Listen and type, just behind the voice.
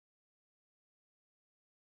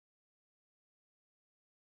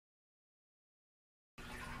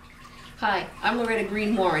Hi, I'm Loretta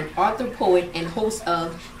Green Warren, author, poet, and host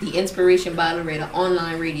of the Inspiration by Loretta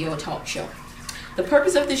online radio talk show. The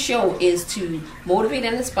purpose of the show is to motivate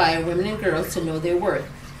and inspire women and girls to know their worth.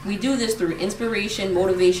 We do this through inspiration,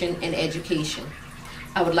 motivation, and education.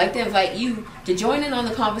 I would like to invite you to join in on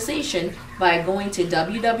the conversation by going to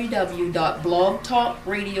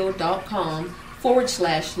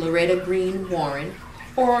www.blogtalkradio.com/Loretta Green Warren,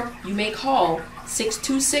 or you may call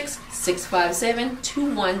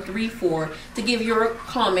 626-657-2134 to give your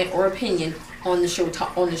comment or opinion on the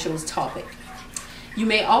show's topic. You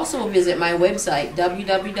may also visit my website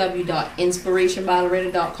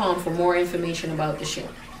www.inspirationbyloretta.com for more information about the show.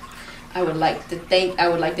 I would like to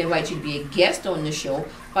invite you to be a guest on the show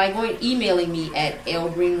by emailing me at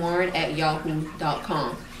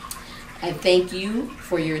lgreenwarren@yahoo.com. I thank you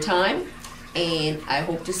for your time, and I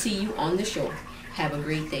hope to see you on the show. Have a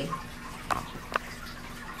great day.